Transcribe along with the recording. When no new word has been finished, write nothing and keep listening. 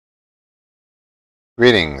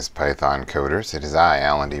Greetings, Python coders. It is I,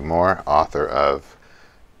 Alan D. Moore, author of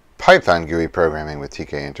Python GUI Programming with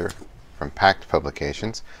Tkinter from Pact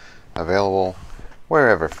Publications, available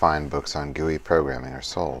wherever fine books on GUI programming are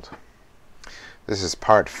sold. This is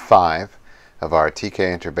part 5 of our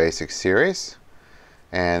Tkinter Basics series,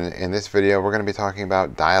 and in this video we're going to be talking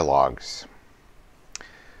about dialogues.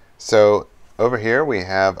 So over here we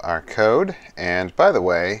have our code, and by the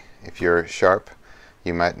way, if you're sharp,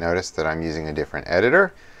 you might notice that I'm using a different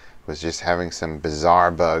editor. Was just having some bizarre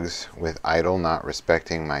bugs with idle not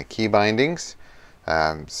respecting my key bindings. So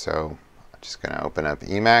I'm just going to open up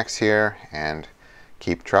Emacs here and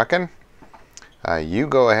keep trucking. You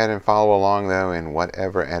go ahead and follow along though in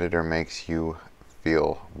whatever editor makes you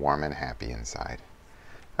feel warm and happy inside.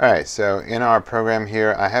 Alright, so in our program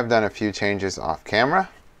here I have done a few changes off camera.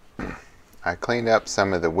 I cleaned up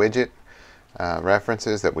some of the widget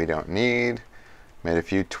references that we don't need. Made a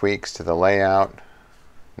few tweaks to the layout.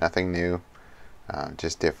 Nothing new,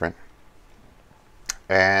 just different.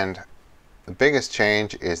 And the biggest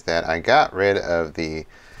change is that I got rid of the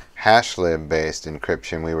hashlib based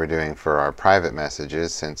encryption we were doing for our private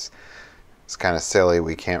messages, since it's kind of silly,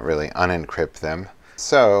 we can't really unencrypt them.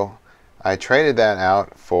 So I traded that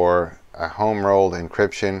out for a home rolled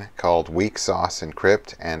encryption called weak sauce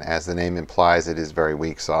encrypt, and as the name implies, it is very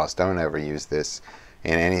weak sauce. Don't ever use this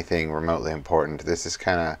in anything remotely important. This is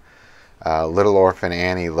kind of Little Orphan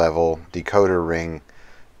Annie level decoder ring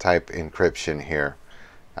type encryption here.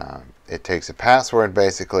 It takes a password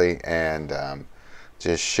basically and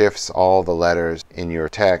just shifts all the letters in your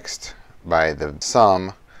text by the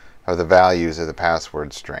sum of the values of the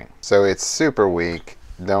password string. So it's super weak.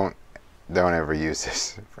 Don't ever use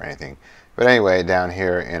this for anything. But anyway, down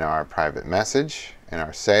here in our private message, in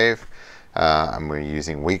our save, we're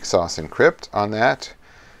using weak sauce encrypt on that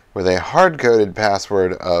with a hard-coded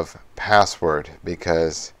password of password,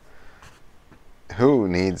 because who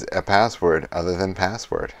needs a password other than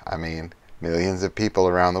password? I mean, millions of people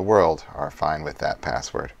around the world are fine with that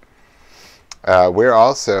password. We're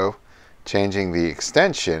also changing the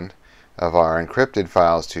extension of our encrypted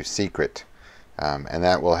files to secret, and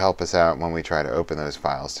that will help us out when we try to open those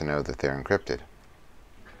files to know that they're encrypted.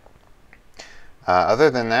 Other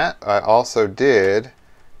than that, I also did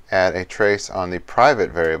add a trace on the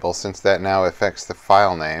private variable, since that now affects the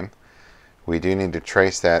file name. We do need to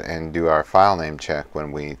trace that and do our file name check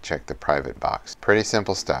when we check the private box. Pretty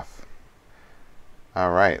simple stuff.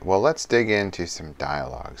 Alright, well, let's dig into some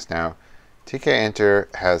dialogues. Now,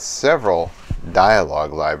 Tkinter has several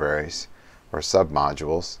dialog libraries or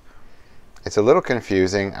submodules. It's a little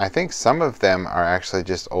confusing. I think some of them are actually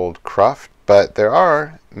just old cruft, but there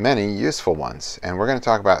are many useful ones, and we're going to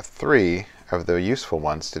talk about 3 of the useful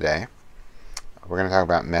ones today. We're going to talk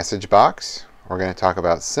about message box, we're going to talk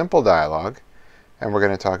about simple dialog, and we're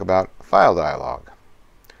going to talk about file dialog.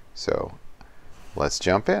 So let's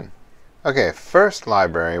jump in. Okay, first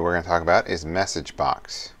library we're going to talk about is message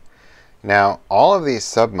box. Now, all of these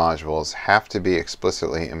submodules have to be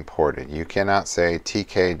explicitly imported. You cannot say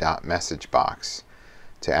tk.messagebox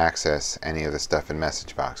to access any of the stuff in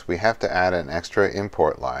message box. We have to add an extra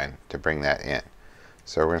import line to bring that in.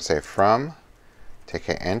 So we're going to say from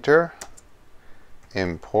Tkinter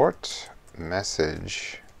import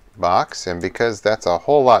message box, and because that's a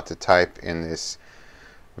whole lot to type in this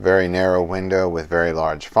very narrow window with very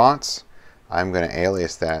large fonts, I'm going to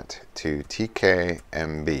alias that to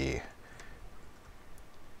tkmb.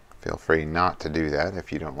 Feel free not to do that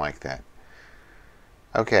if you don't like that.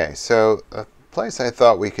 Okay, so a place I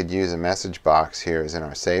thought we could use a message box here is in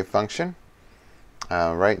our save function.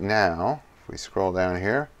 Right now, if we scroll down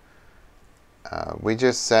here, we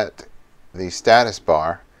just set the status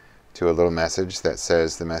bar to a little message that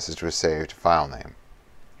says the message was saved to file name.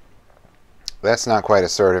 That's not quite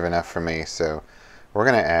assertive enough for me, so we're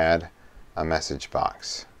going to add a message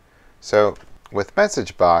box. So with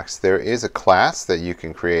message box, there is a class that you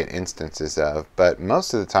can create instances of, but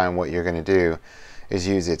most of the time what you're going to do is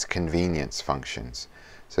use its convenience functions.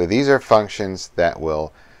 So these are functions that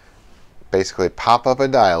will basically pop up a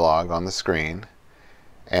dialog on the screen,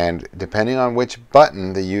 and depending on which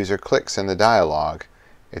button the user clicks in the dialog,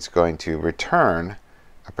 it's going to return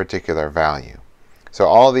a particular value. So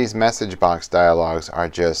all these message box dialogs are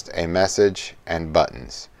just a message and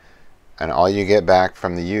buttons, and all you get back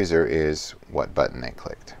from the user is what button they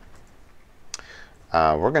clicked.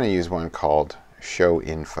 We're going to use one called show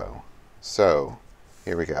info. So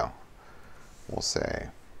here we go. We'll say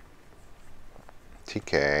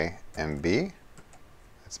tkmb,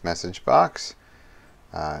 that's message box,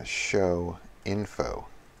 show info,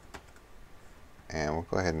 and we'll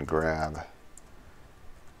go ahead and grab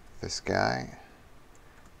this guy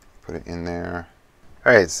Put it in there.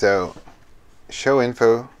 Alright, so show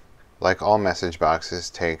info, like all message boxes,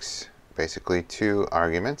 takes basically two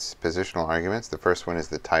arguments, positional arguments. The first one is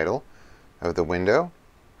the title of the window.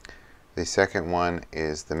 The second one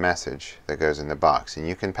is the message that goes in the box. And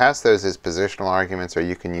you can pass those as positional arguments, or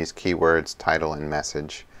you can use keywords, title and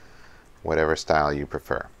message, whatever style you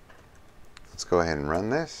prefer. Let's go ahead and run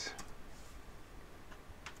this.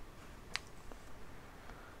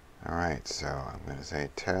 Alright, so I'm going to say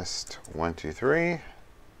test 1, 2, 3.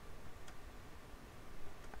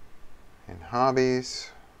 In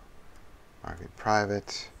hobbies, mark it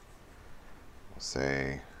private. We'll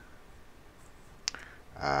say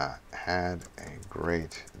had a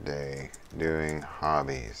great day doing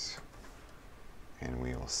hobbies, and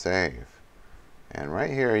we will save. And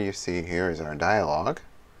right here you see here is our dialog.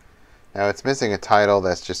 Now it's missing a title.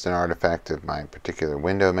 That's just an artifact of my particular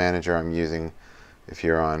window manager I'm using. If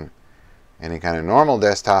you're on any kind of normal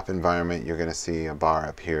desktop environment, you're going to see a bar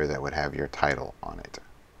up here that would have your title on it.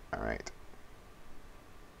 Alright.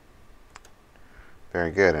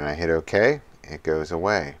 Very good, and I hit OK. It goes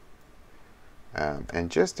away. And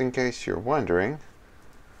just in case you're wondering,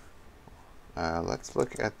 let's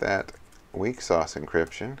look at that weak sauce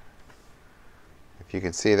encryption. If you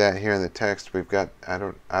can see that here in the text, we've got, I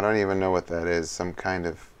don't even know what that is, some kind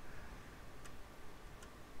of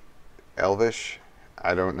Elvish?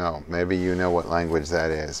 I don't know. Maybe you know what language that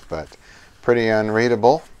is, but pretty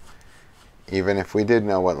unreadable, even if we did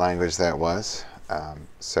know what language that was.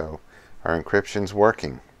 So our encryption's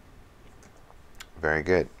working. Very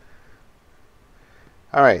good.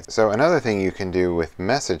 Alright, so another thing you can do with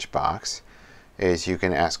message box is you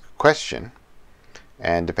can ask a question,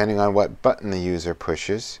 and depending on what button the user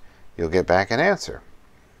pushes, you'll get back an answer.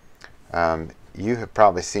 You have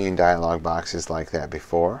probably seen dialog boxes like that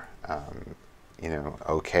before. You know,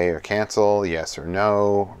 OK or cancel, yes or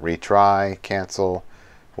no, retry, cancel,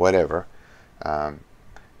 whatever.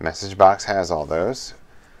 Message box has all those.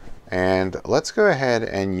 And let's go ahead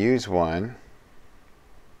and use one.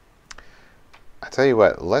 I'll tell you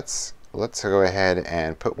what, let's go ahead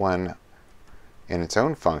and put one in its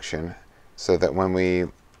own function so that when we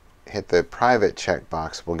hit the private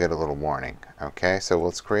checkbox, we'll get a little warning. Okay, so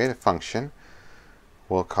let's create a function.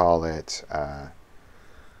 We'll call it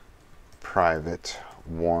private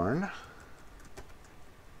warn,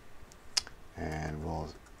 and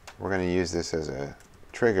we're going to use this as a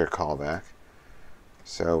trigger callback.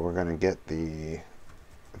 So we're going to get the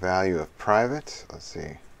value of private. Let's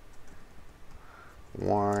see.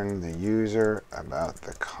 Warn the user about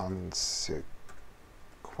the consequences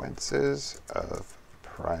of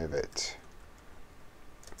private.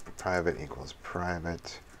 Private equals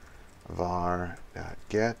private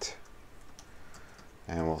var.get,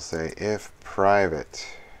 and we'll say if private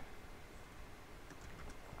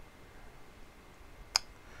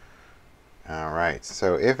Alright,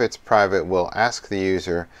 so if it's private, we'll ask the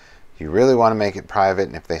user, do you really want to make it private?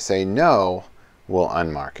 And if they say no, we'll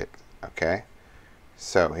unmark it. Okay?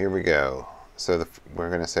 So here we go. So we're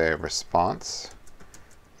going to say response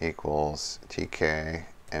equals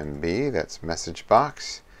tkmb, that's message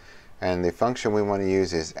box. And the function we want to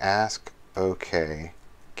use is ask OK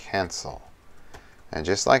cancel. And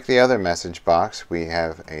just like the other message box, we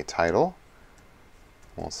have a title.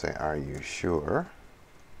 We'll say, are you sure?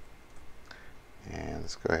 And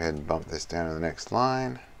let's go ahead and bump this down to the next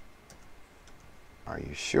line. Are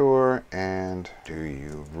you sure? And do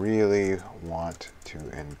you really want to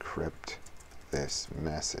encrypt this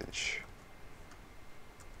message?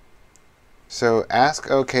 So ask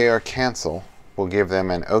OK or cancel will give them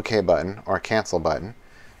an OK button or cancel button.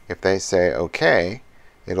 If they say OK,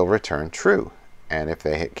 it'll return true. And if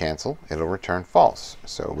they hit cancel, it'll return false.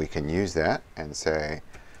 So we can use that and say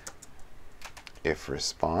if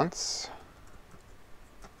response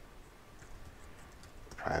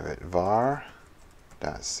private var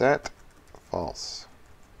dot set false.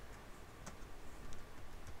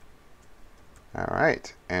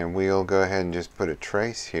 Alright, and we'll go ahead and just put a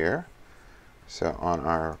trace here. So on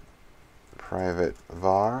our private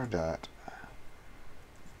var dot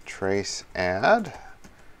trace add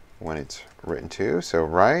when it's written to, so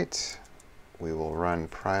write, we will run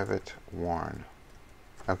private warn.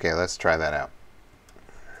 Okay, let's try that out.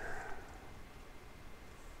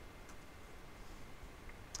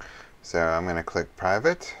 So I'm going to click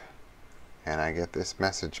private, and I get this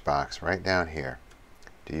message box right down here.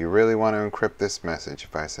 Do you really want to encrypt this message?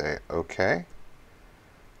 If I say OK,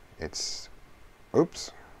 it's,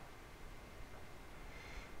 oops,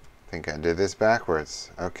 I think I did this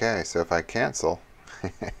backwards. Okay, so if I cancel,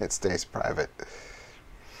 it stays private.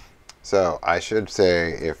 So I should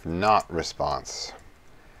say if not response,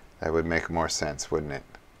 That would make more sense, wouldn't it?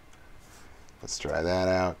 Let's try that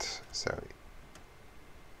out. So,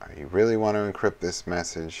 you really want to encrypt this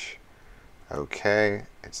message? Okay,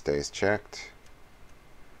 it stays checked.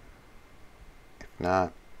 If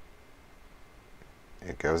not,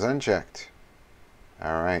 it goes unchecked.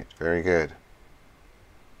 All right, very good.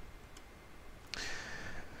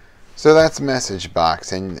 So that's message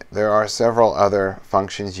box, and there are several other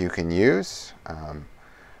functions you can use.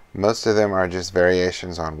 Most of them are just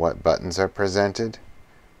variations on what buttons are presented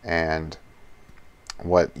and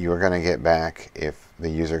what you're going to get back if the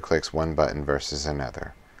user clicks one button versus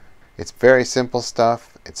another. It's very simple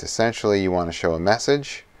stuff. It's essentially you want to show a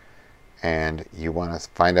message and you want to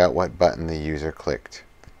find out what button the user clicked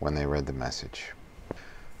when they read the message.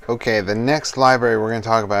 Okay, the next library we're going to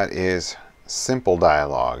talk about is Simple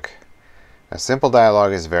Dialog. Now, Simple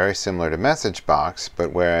Dialog is very similar to MessageBox,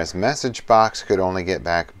 but whereas MessageBox could only get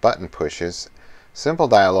back button pushes, Simple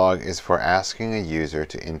Dialog is for asking a user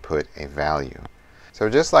to input a value. So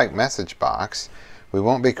just like MessageBox, we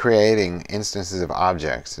won't be creating instances of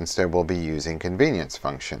objects. Instead, we'll be using convenience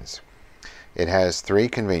functions. It has three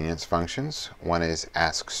convenience functions. One is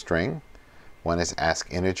askString, one is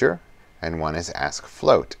askInteger, and one is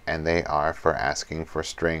askFloat, and they are for asking for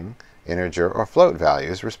string, integer, or float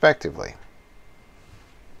values, respectively.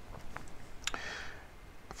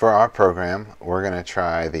 For our program, we're going to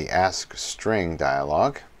try the askString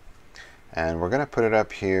dialog, and we're going to put it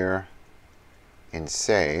up here in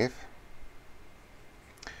save.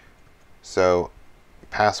 So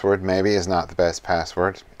password maybe is not the best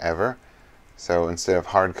password ever. So instead of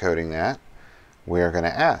hard coding that, we are going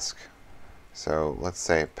to ask. So let's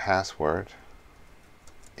say password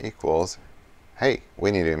equals, hey, we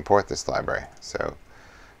need to import this library. So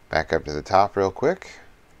back up to the top real quick.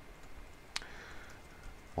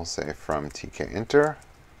 We'll say from Tkinter,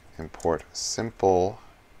 import simple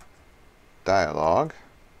dialog,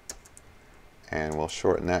 and we'll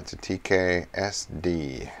shorten that to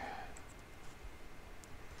TKSD.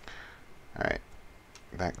 All right,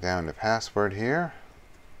 back down to password here.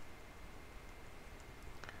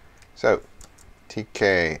 So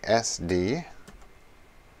TKSD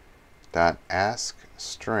dot ask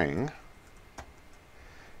string.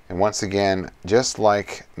 And once again, just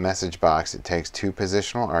like MessageBox, it takes two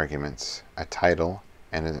positional arguments, a title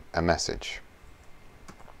and a message.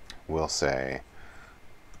 We'll say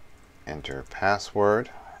enter password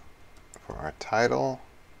for our title.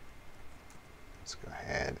 Let's go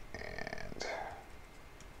ahead and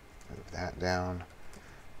move that down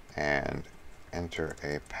and enter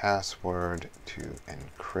a password to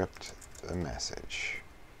encrypt the message.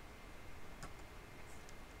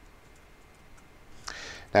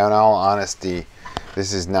 Now, in all honesty,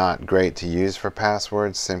 this is not great to use for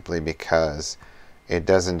passwords simply because it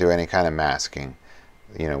doesn't do any kind of masking.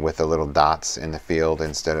 You know, with the little dots in the field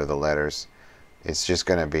instead of the letters. It's just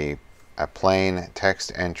going to be a plain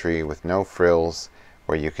text entry with no frills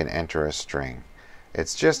where you can enter a string.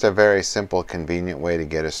 It's just a very simple, convenient way to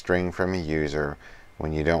get a string from a user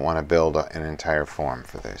when you don't want to build an entire form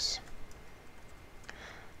for this.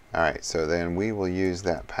 Alright, so then we will use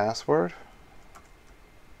that password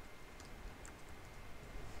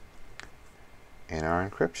in our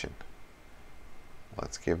encryption.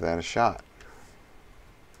 Let's give that a shot.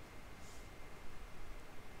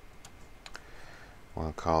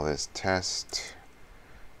 We'll call this test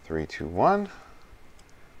 321.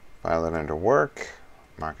 File it under work.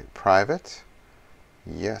 Mark it private.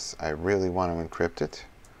 Yes, I really want to encrypt it.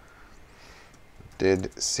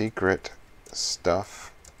 Did secret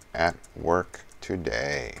stuff at work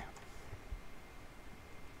today.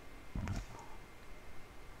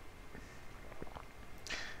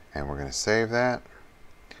 And we're going to save that.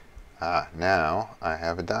 Now I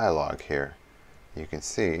have a dialog here. You can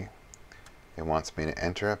see it wants me to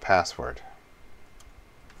enter a password.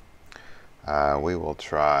 We will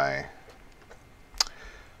try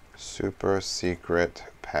super secret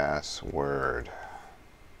password.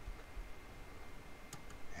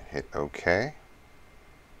 And hit OK.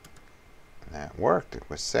 And that worked. It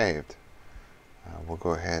was saved. We'll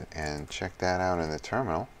go ahead and check that out in the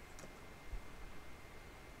terminal.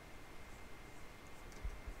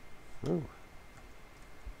 Ooh.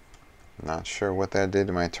 Not sure what that did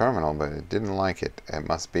to my terminal, but it didn't like it. It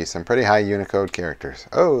must be some pretty high Unicode characters.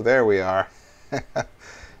 Oh, there we are.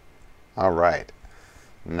 All right.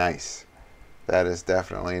 Nice. That is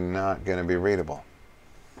definitely not going to be readable.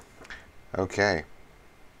 Okay.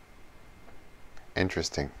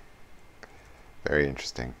 Interesting. Very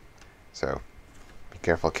interesting. So be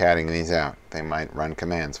careful catting these out. They might run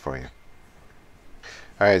commands for you.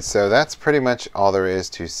 Alright, so that's pretty much all there is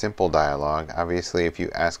to simple dialog. Obviously, if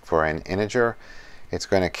you ask for an integer, it's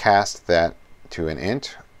going to cast that to an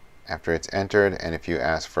int after it's entered, and if you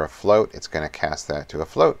ask for a float, it's going to cast that to a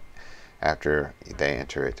float after they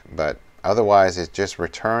enter it. But otherwise, it just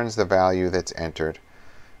returns the value that's entered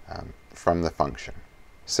from the function.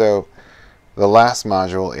 So the last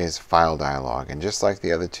module is file dialog, and just like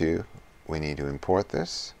the other two, we need to import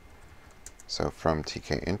this. So from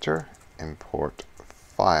Tkinter, import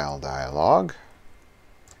file dialog,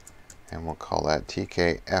 and we'll call that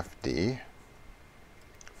tkfd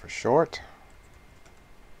for short.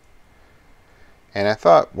 And I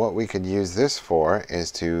thought what we could use this for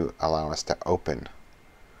is to allow us to open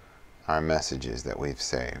our messages that we've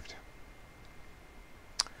saved.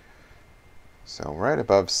 So right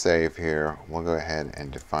above save here, we'll go ahead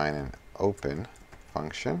and define an open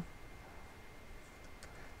function.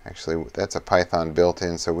 Actually, that's a Python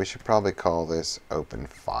built-in, so we should probably call this open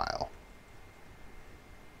file.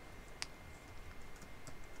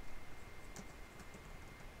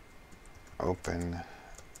 Open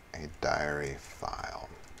a diary file.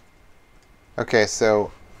 Okay,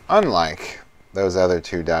 so unlike those other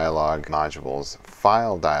two dialog modules,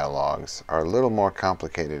 file dialogs are a little more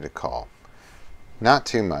complicated to call. Not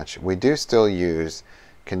too much. We do still use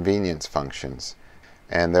convenience functions,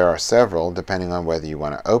 and there are several depending on whether you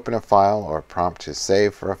want to open a file or prompt to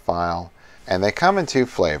save for a file. And they come in two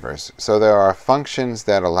flavors. So there are functions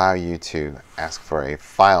that allow you to ask for a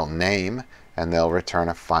file name, and they'll return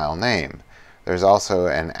a file name. There's also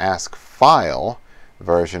an ask file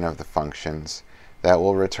version of the functions that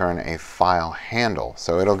will return a file handle.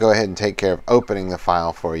 So it'll go ahead and take care of opening the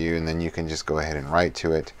file for you, and then you can just go ahead and write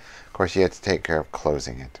to it. Of course, you have to take care of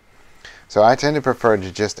closing it. So I tend to prefer to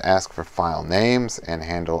just ask for file names and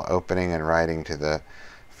handle opening and writing to the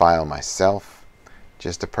file myself.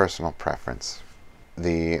 Just a personal preference.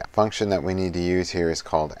 The function that we need to use here is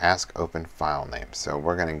called ask open file name. So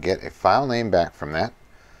we're going to get a file name back from that.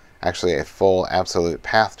 Actually, a full absolute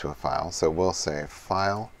path to a file. So we'll say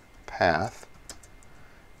file path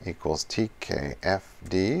equals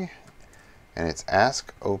tkfd, and it's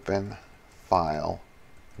ask open file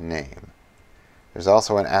name. There's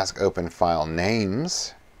also an ask open file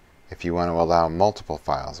names if you want to allow multiple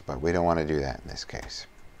files, but we don't want to do that in this case.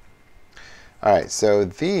 Alright, so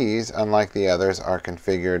these, unlike the others, are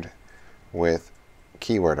configured with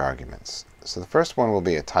keyword arguments. So the first one will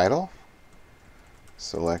be a title.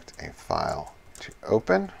 Select a file to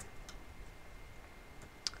open.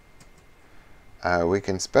 We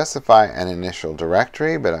can specify an initial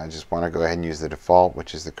directory, but I just want to go ahead and use the default,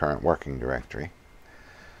 which is the current working directory.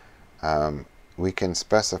 We can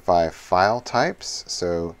specify file types.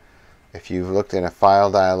 So if you've looked in a file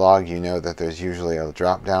dialog, you know that there's usually a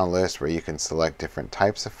drop-down list where you can select different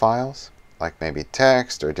types of files, like maybe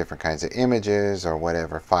text or different kinds of images or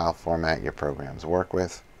whatever file format your programs work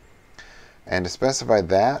with. And to specify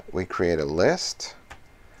that, we create a list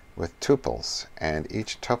with tuples, and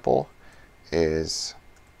each tuple is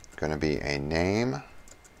going to be a name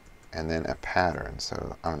and then a pattern.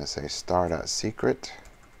 So I'm going to say star.secret.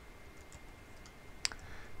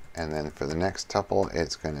 And then for the next tuple,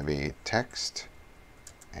 it's going to be text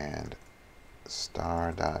and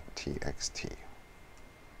star.txt.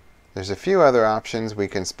 There's a few other options. We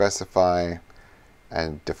can specify a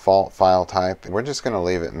default file type. We're just going to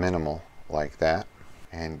leave it minimal like that.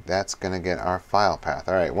 And that's going to get our file path.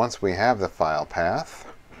 All right, once we have the file path,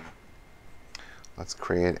 let's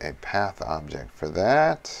create a path object for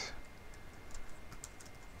that.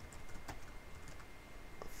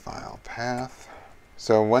 File path.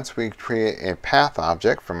 So once we create a path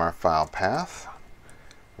object from our file path,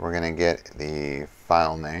 we're going to get the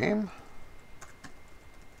file name,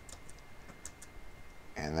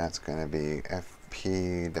 and that's going to be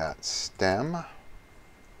fp.stem.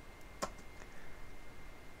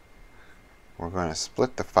 We're going to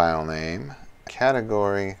split the file name,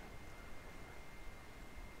 category,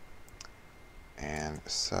 and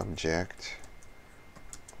subject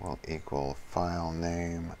will equal file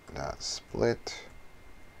name dot split,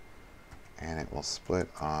 and it will split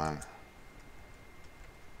on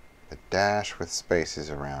the dash with spaces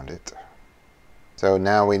around it. So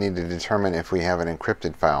now we need to determine if we have an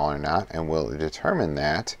encrypted file or not, and we'll determine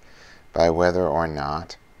that by whether or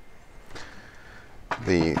not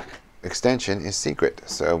the extension is secret.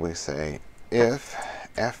 So we say if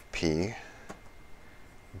fp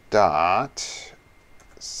dot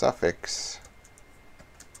suffix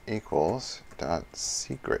equals dot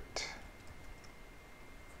secret.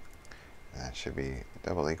 That should be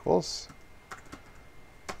double equals.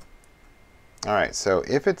 Alright, so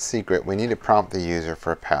if it's secret, we need to prompt the user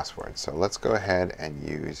for a password. So let's go ahead and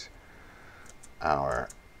use our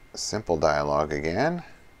simple dialog again.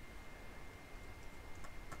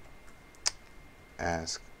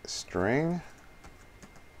 Ask string,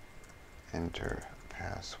 enter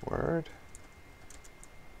password,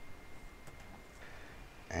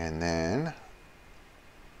 and then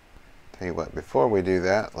tell you what, before we do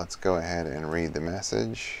that, let's go ahead and read the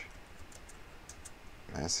message.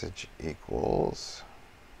 Message equals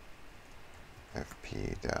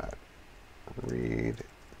fp.read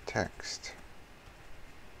text.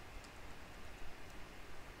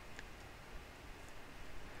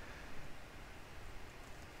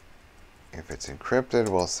 If it's encrypted,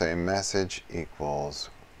 we'll say message equals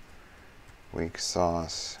weak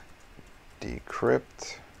sauce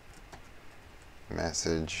decrypt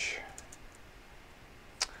message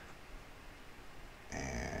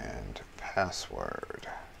and password.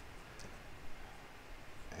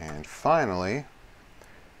 And finally,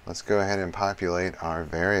 let's go ahead and populate our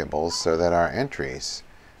variables so that our entries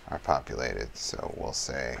are populated. So we'll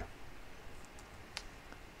say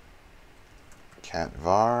cat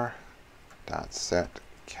var dot set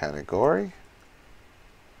category,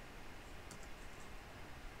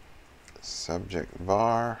 subject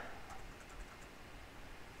var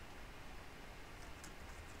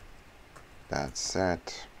dot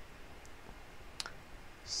set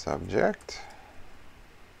subject.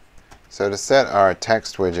 So to set our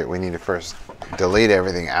text widget, we need to first delete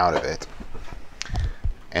everything out of it,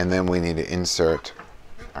 and then we need to insert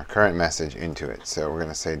our current message into it. So we're going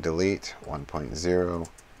to say delete 1.0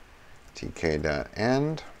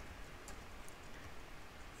 tk.end.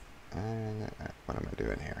 And what am I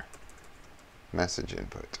doing here? Message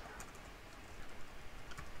input.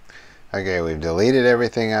 Okay, we've deleted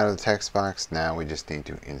everything out of the text box. Now we just need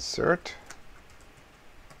to insert.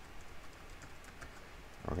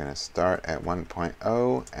 We're going to start at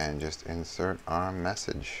 1.0 and just insert our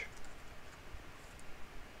message.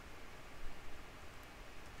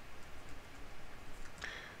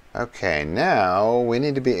 Okay, now we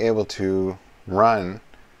need to be able to run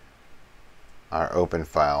our open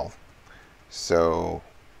file. So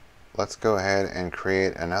let's go ahead and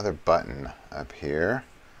create another button up here.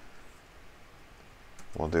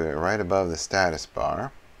 We'll do it right above the status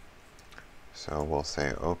bar. So we'll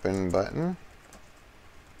say open button,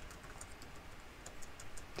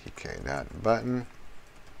 tk.button,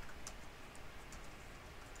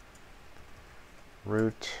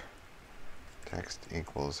 root, text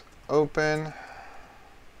equals open.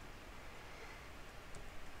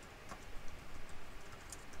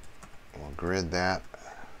 We'll grid that.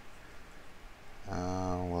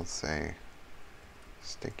 We'll say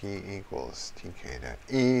sticky equals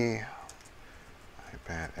tk.e,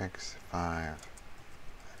 iPad x5,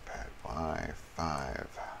 iPad y5.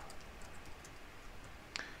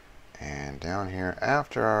 And down here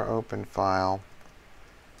after our open file,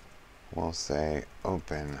 we'll say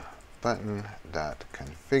open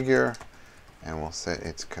button.configure, and we'll set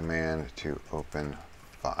its command to open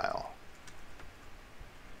file.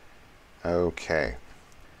 Okay,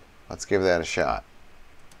 let's give that a shot.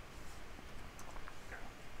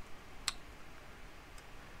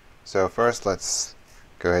 So first, let's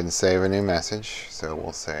go ahead and save a new message. So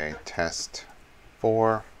we'll say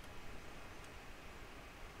test4.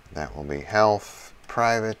 That will be health,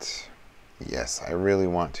 private. Yes, I really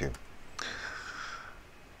want to.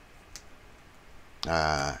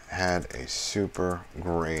 Had a super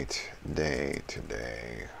great day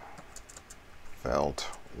today. Felt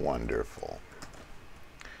wonderful.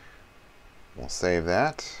 We'll save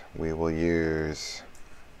that. Let's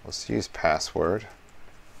use password.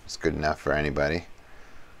 It's good enough for anybody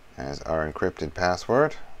as our encrypted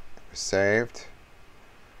password. It was saved.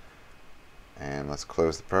 And let's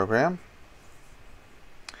close the program.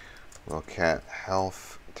 We'll cat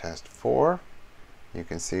health test4. You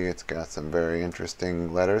can see it's got some very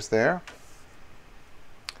interesting letters there.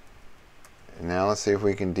 And now let's see if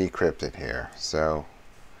we can decrypt it here. So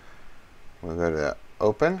we'll go to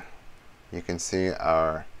open. You can see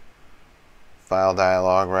our file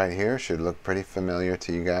dialog right here. Should look pretty familiar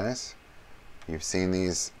to you guys. You've seen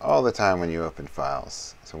these all the time when you open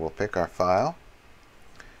files. So we'll pick our file.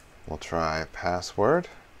 We'll try password.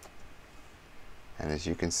 And as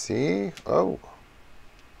you can see,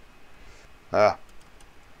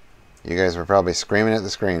 you guys were probably screaming at the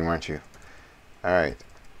screen, weren't you? All right.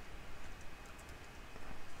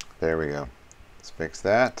 There we go. Let's fix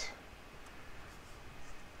that.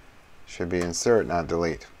 Should be insert, not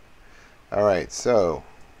delete. All right, so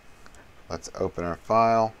let's open our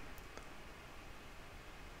file.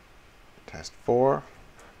 Test4.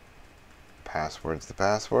 Password's the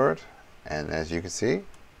password. And as you can see,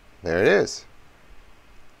 there it is.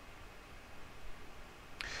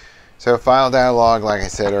 So File Dialog, like I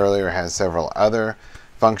said earlier, has several other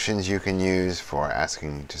functions you can use for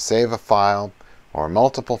asking to save a file or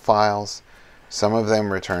multiple files. Some of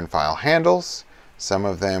them return file handles. Some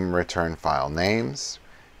of them return file names.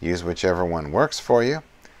 Use whichever one works for you.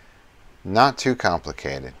 Not too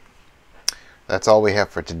complicated. That's all we have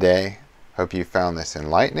for today. Hope you found this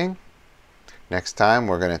enlightening. Next time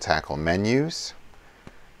we're going to tackle menus.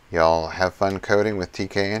 Y'all have fun coding with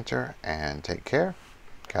Tkinter and take care.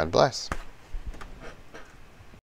 God bless.